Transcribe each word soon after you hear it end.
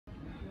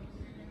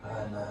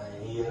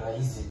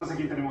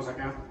Aquí tenemos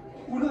acá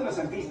uno de los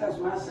artistas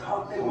más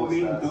hot del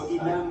momento y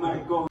la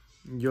marcó.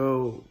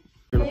 Yo,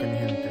 creo que mi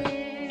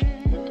gente.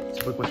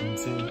 It's like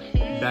insane.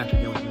 Back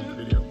again with another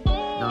video.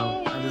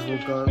 Now, I just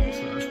woke up,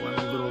 so that's why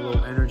I'm a little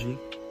low energy.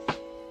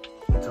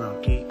 It's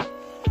around 8.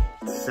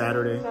 It's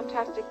Saturday.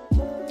 Fantastic.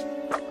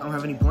 I don't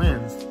have any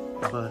plans,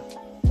 but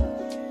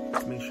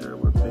let's make sure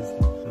we're busy.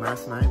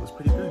 Last night was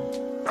pretty good.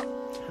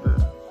 Had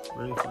a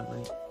very fun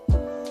night.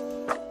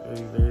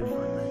 Very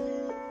fun night.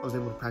 I was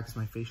able to practice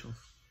my facials.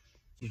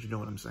 If you know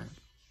what I'm saying.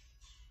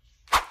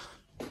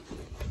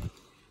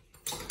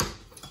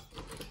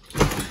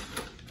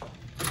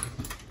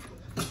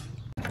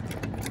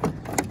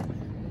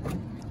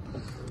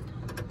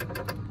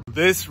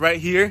 This right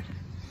here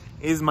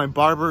is my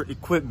barber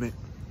equipment.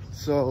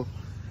 So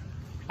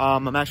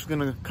I'm actually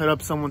gonna cut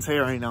up someone's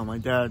hair right now, my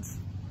dad's.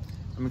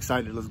 I'm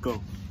excited, let's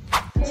go.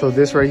 So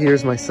this right here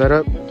is my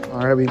setup.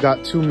 All right, we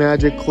got 2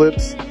 magic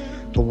clips,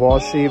 the wall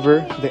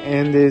shaver, the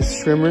end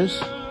is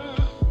trimmers.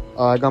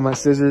 I got my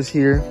scissors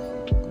here,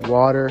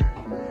 water,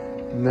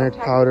 neck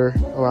powder.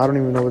 Oh, I don't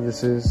even know what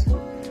this is.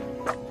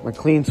 My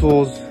clean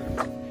tools.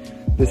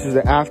 This is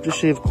the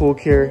aftershave cool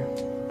care.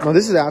 No,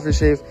 this is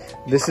aftershave.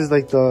 This is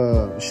like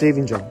the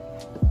shaving gel.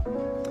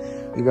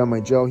 We got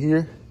my gel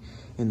here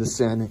and the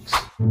Sanix.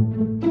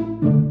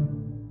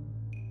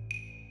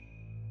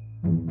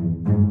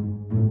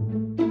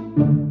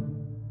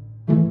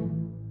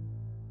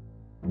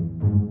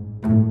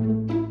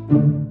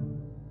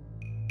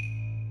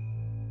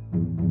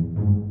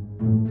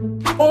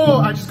 Oh,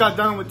 I just got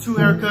done with 2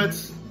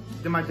 haircuts.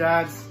 Did my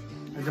dad's,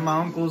 I did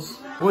my uncle's.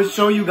 I would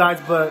show you guys,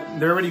 but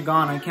they're already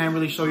gone. I can't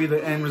really show you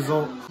the end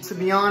result. To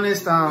be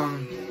honest,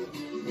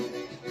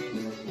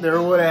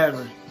 they're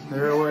whatever.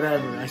 They're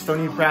whatever. I still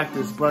need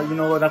practice, but you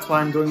know what? That's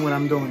why I'm doing what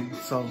I'm doing.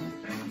 So,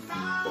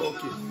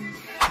 okay.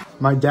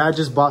 My dad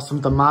just bought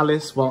some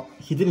tamales. Well,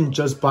 he didn't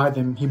just buy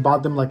them. He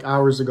bought them like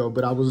hours ago,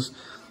 but I was,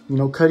 you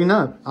know, cutting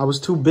up. I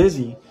was too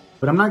busy.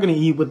 But I'm not gonna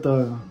eat with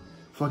the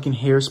fucking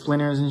hair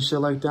splinters and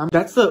shit like that.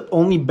 That's the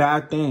only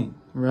bad thing,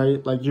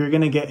 right? Like, you're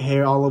gonna get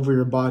hair all over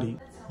your body.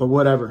 But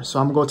whatever. So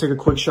I'm gonna go take a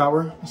quick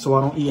shower so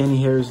I don't eat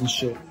any hairs and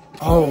shit.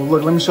 Oh,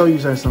 look, let me show you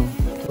guys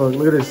something.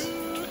 Look at this.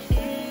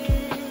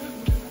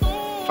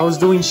 I was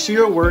doing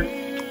shear work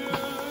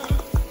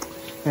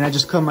and I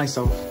just cut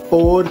myself.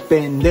 Por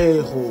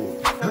pendejo.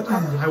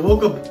 I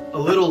woke up a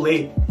little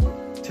late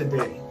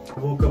today. I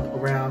woke up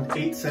around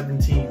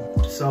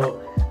 8:17. So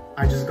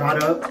I just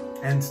got up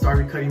and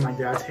started cutting my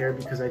dad's hair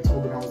because I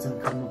told him I was gonna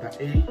cut him up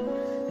at 8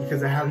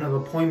 because I had another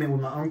appointment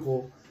with my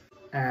uncle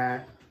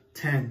at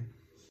 10.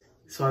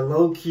 So I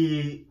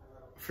low-key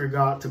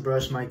forgot to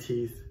brush my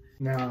teeth.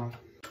 Now,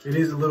 it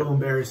is a little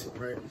embarrassing,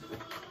 right?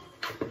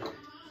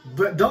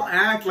 But don't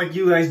act like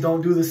you guys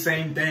don't do the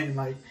same thing.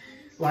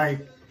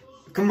 Like,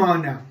 come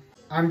on now.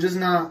 I'm just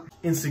not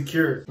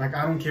insecure. Like,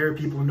 I don't care if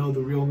people know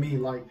the real me.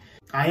 Like,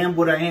 I am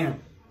what I am.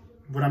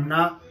 What I'm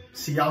not,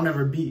 see, I'll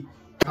never be.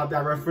 Caught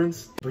that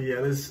reference? But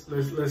yeah, let's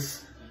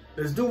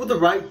do the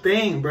right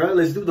thing, bro.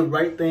 Let's do the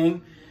right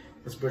thing.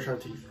 Let's brush our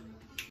teeth.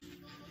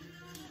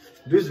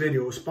 This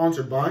video was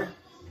sponsored by...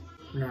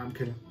 Nah, I'm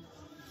kidding.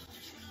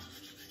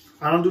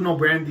 I don't do no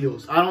brand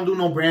deals. I don't do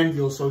no brand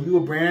deals. So if you a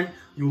brand,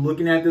 you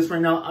looking at this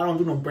right now, I don't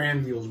do no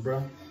brand deals,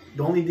 bro.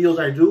 The only deals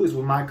I do is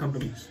with my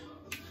companies.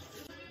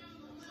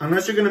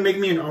 Unless you're going to make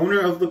me an owner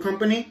of the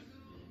company,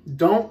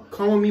 don't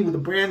come with me with the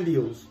brand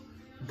deals.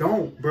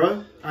 Don't,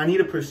 bro. I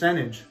need a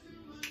percentage.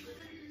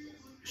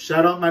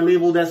 Shout out my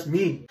label, that's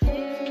me.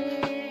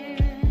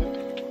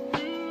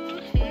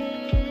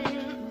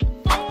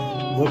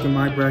 Look at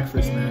my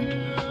breakfast, man.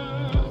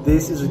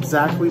 This is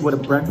exactly what a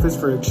breakfast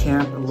for a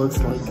champ looks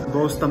like.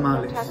 Dos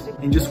tamales.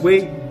 And just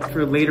wait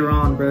for later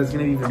on, bro. It's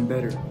gonna be even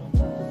better.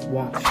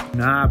 Watch.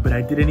 Nah, but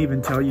I didn't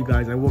even tell you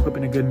guys. I woke up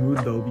in a good mood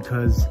though,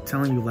 because I'm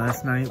telling you,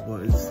 last night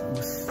was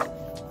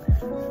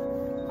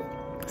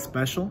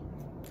special,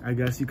 I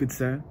guess you could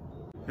say.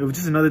 It was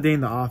just another day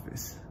in the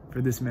office for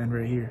this man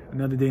right here.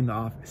 Another day in the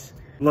office.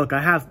 Look,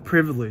 I have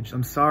privilege.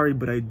 I'm sorry,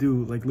 but I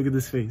do. Like, look at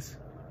this face.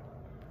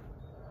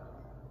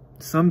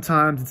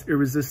 Sometimes it's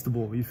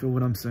irresistible, you feel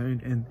what I'm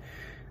saying? And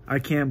I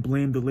can't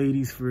blame the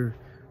ladies for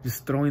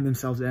just throwing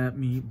themselves at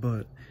me,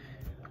 but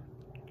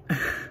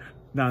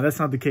no, that's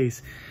not the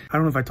case. I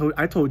don't know if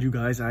I told you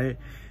guys I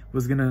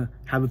was gonna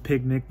have a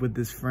picnic with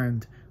this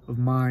friend of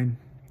mine,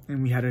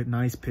 and we had a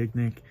nice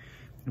picnic.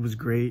 It was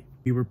great.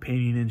 We were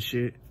painting and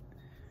shit.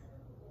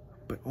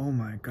 But oh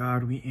my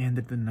God, we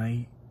ended the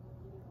night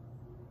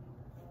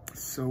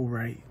so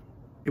right.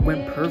 It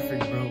went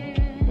perfect, bro.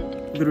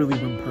 Literally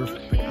went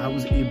perfect. Like, I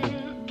was able,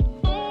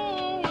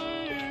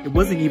 it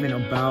wasn't even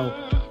about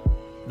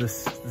the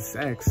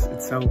sex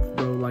itself,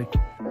 bro. Like,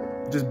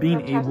 just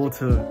being able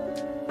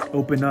to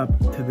open up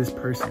to this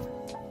person,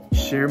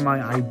 share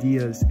my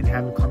ideas and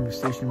have a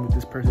conversation with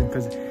this person,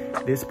 because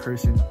this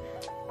person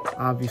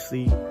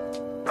obviously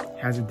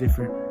has a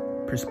different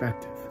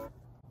perspective.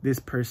 This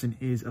person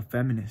is a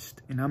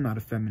feminist and I'm not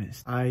a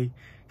feminist. I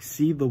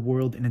see the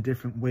world in a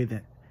different way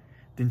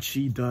than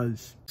she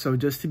does. So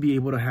just to be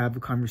able to have a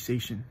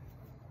conversation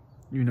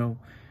you know,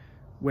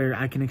 where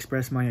I can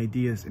express my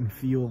ideas and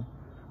feel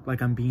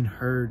like I'm being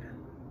heard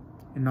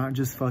and not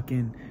just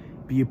fucking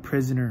be a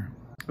prisoner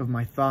of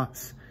my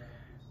thoughts.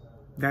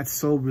 That's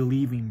so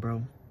relieving,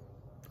 bro.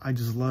 I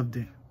just loved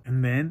it.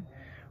 And then,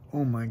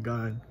 oh my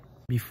God,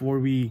 before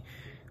we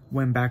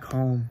went back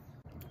home,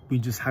 we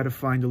just had to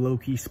find a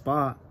low-key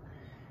spot.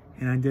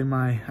 And I did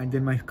my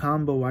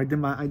combo. I did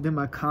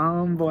my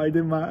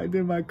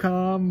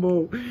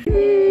combo.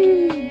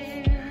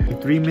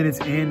 3 minutes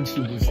in, she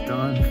was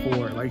done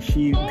for. Like,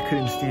 she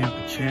couldn't stand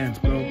a chance,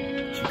 bro.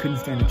 She couldn't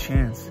stand a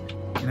chance.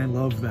 And I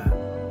love that.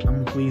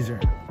 I'm a pleaser.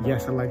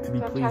 Yes, I like to be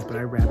pleased, but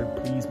I'd rather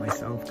please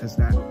myself because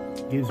that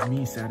gives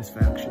me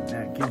satisfaction.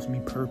 That gives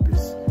me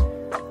purpose.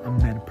 I'm a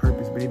man of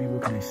purpose, baby.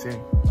 What can I say?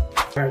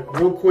 All right,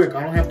 real quick.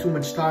 I don't have too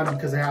much time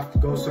because I have to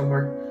go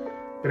somewhere.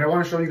 But I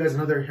want to show you guys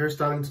another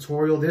hairstyling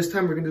tutorial. This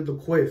time we're going to do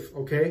the quiff,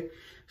 okay?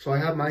 So I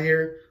have my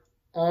hair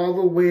all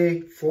the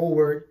way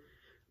forward.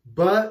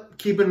 But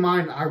keep in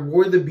mind, I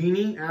wore the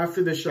beanie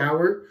after the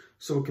shower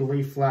so it can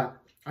lay flat.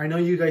 I know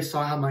you guys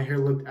saw how my hair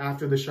looked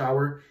after the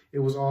shower. It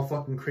was all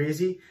fucking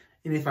crazy.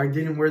 And if I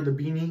didn't wear the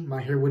beanie,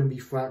 my hair wouldn't be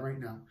flat right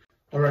now.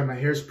 All right, my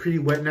hair's pretty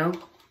wet now.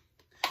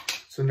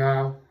 So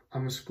now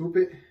I'm going to scoop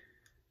it.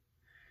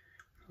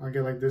 I'll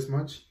get like this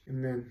much.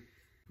 And then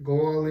go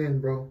all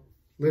in, bro.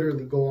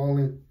 Literally go all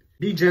in.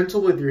 Be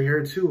gentle with your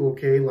hair too,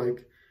 okay?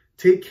 Like,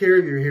 take care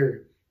of your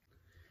hair.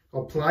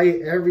 Apply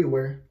it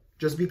everywhere.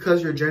 Just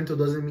because you're gentle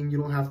doesn't mean you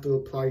don't have to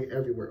apply it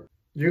everywhere.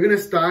 You're going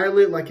to style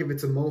it like if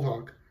it's a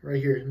mohawk.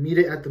 Right here. Meet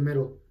it at the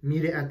middle.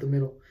 Meet it at the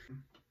middle.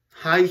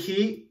 High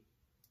heat,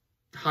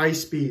 high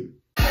speed.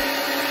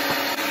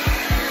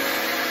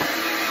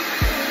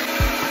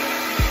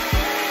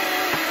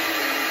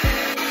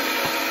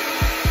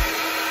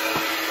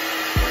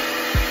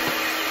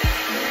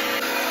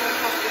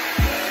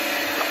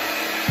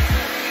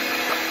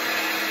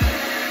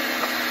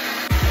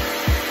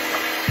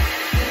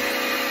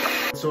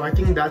 So I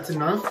think that's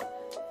enough.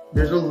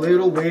 There's a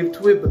little wave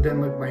to it, but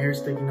then look, my hair's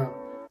sticking up.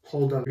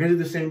 Hold on. We're gonna do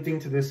the same thing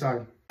to this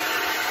side.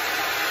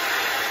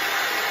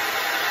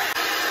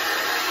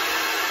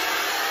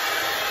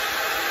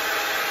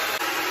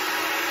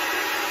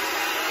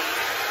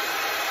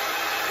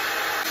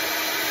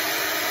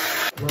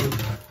 Look,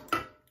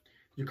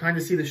 you kind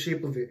of see the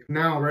shape of it.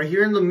 Now, right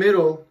here in the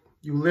middle,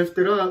 you lift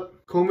it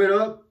up, comb it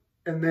up,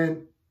 and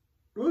then,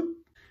 whoop,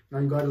 now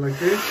you got it like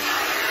this.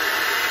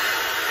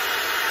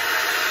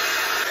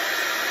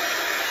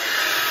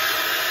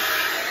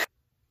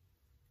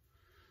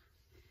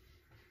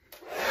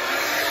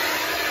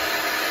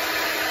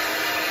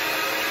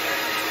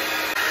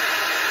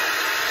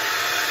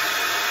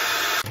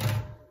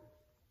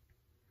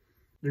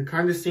 You're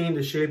kind of seeing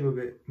the shape of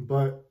it,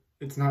 but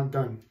it's not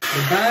done.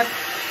 The back,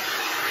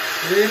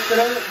 lift it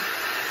up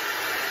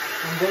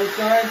on both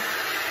sides.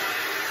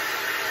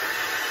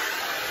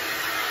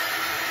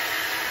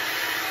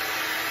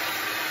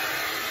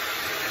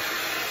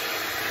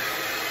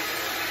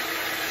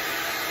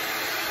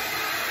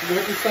 You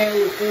have to style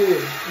it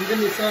forward.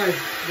 Even the sides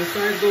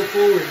go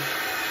forward.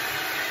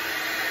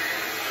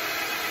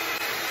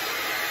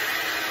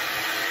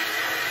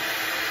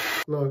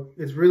 Look,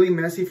 it's really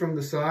messy from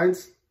the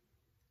sides,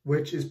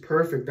 which is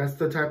perfect. That's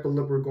the type of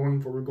look we're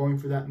going for. We're going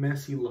for that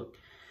messy look.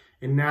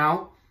 And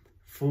now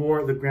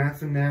for the grand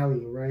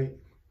finale, right?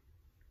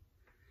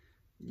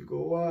 You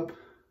go up.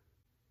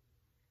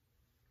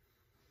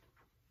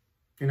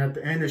 And at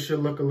the end, it should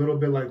look a little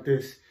bit like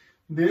this.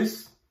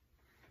 This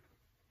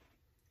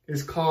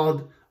is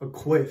called a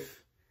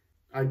quiff.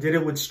 I did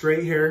it with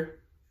straight hair,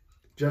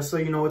 just so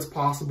you know it's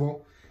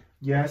possible.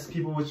 Yes,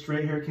 people with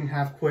straight hair can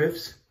have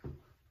quiffs.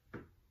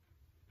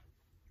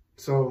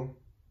 So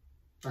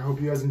I hope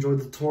you guys enjoyed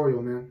the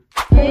tutorial, man.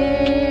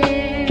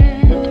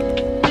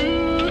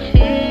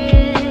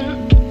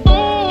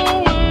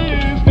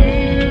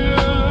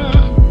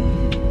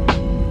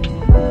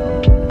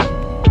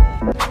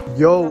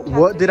 Yo,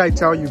 what did I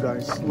tell you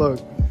guys? Look,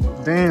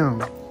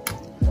 damn.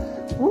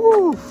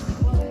 Woo.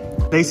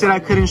 They said I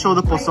couldn't show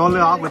the pozole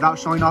off without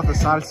showing off the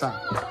salsa.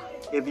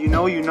 If you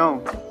know, you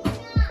know.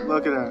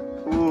 Look at that.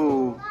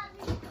 Ooh.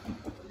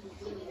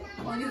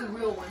 Only the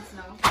real ones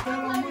now.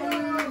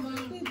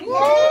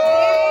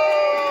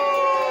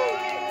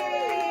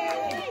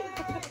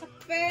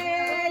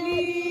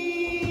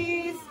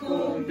 Feliz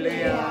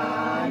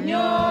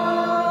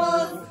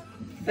cumpleaños.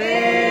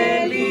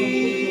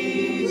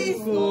 Feliz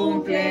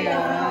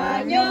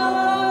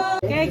cumpleaños.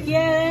 ¿Qué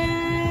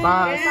quieren?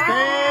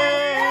 Pastel.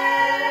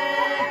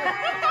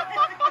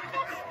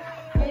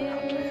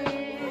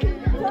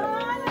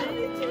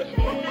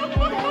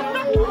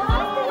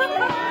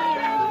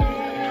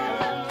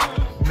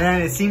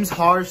 Man, it seems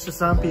harsh to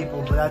some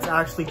people, but that's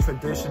actually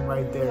tradition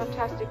right there.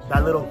 Fantastic.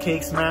 That little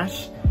cake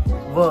smash.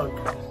 Look,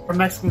 for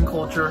Mexican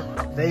culture,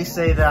 they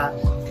say that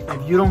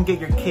if you don't get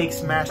your cake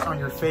smashed on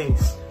your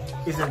face,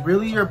 is it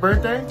really your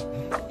birthday?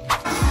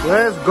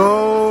 Let's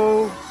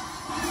go.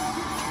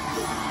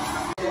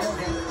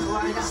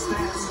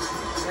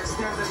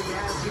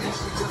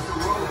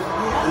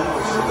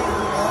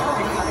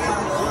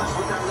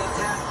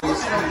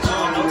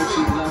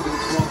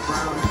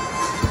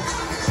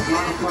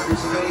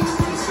 motherfuckers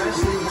face,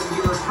 especially when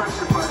you're a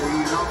pressure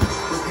fighter.